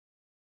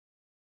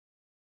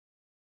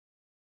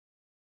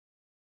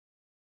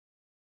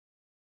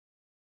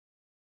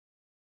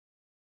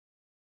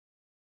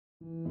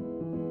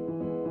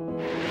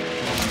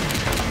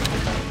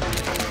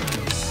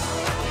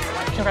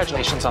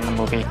Congratulations on the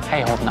movie. How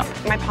you holding up?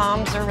 My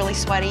palms are really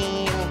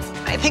sweaty.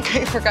 I think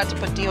I forgot to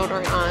put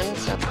deodorant on,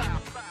 so.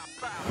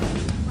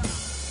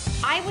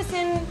 I was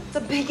in the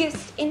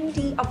biggest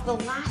indie of the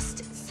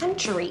last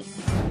century.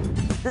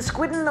 The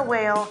Squid and the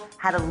Whale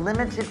had a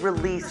limited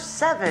release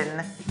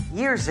 7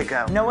 years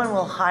ago. No one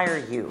will hire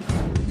you.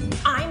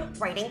 I'm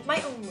writing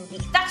my own movie.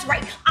 That's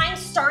right, I'm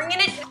starring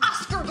in it.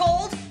 Oscar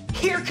Gold,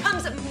 here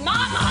comes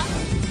Mama.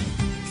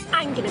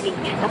 I'm gonna be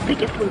the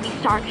biggest movie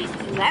star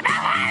you've ever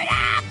heard of.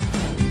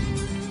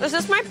 Is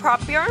this my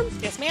prop beer?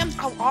 Yes, ma'am.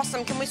 Oh,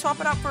 awesome. Can we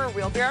swap it out for a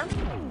real beer?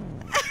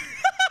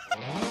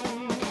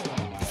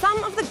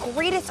 Some of the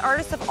greatest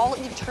artists of all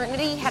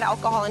eternity had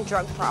alcohol and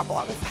drug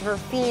problems. River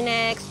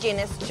Phoenix,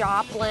 Janis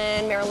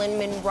Joplin, Marilyn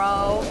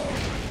Monroe.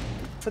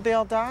 But they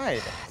all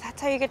died. That's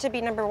how you get to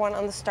be #1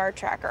 on the Star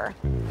Tracker.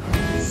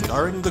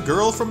 Starring the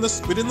girl from The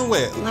Squid and the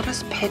Whale. Let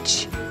us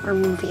pitch our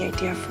movie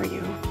idea for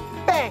you.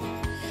 Bang!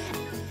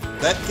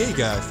 That gay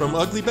guy from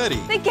Ugly Betty.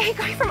 The gay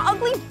guy from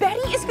Ugly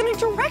Betty is gonna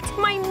direct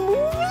my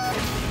movie?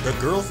 The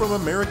girl from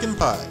American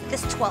Pie.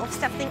 This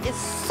 12-step thing is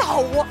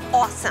so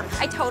awesome.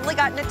 I totally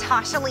got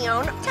Natasha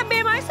Lyonne to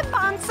be my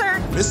sponsor.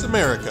 Miss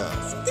America.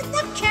 Get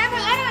that camera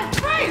out of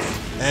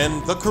face!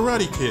 And The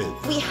Karate Kid.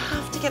 We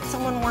have to get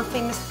someone more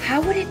famous.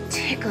 How would it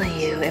tickle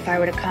you if I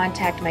were to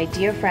contact my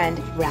dear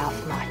friend,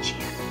 Ralph Macchio?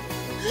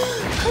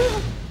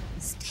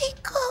 Stay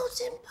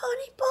golden,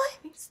 pony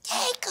boy.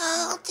 Stay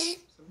golden.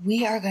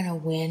 We are gonna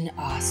win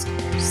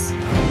Oscars.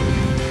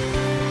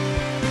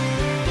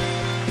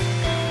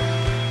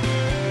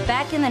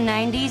 Back in the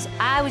 90s,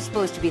 I was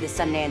supposed to be the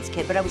Sundance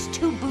Kid, but I was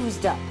too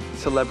boozed up.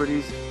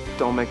 Celebrities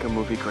don't make a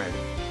movie great.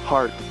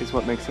 Heart is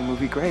what makes a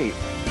movie great.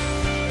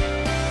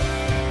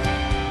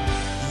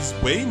 He's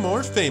way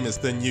more famous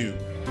than you.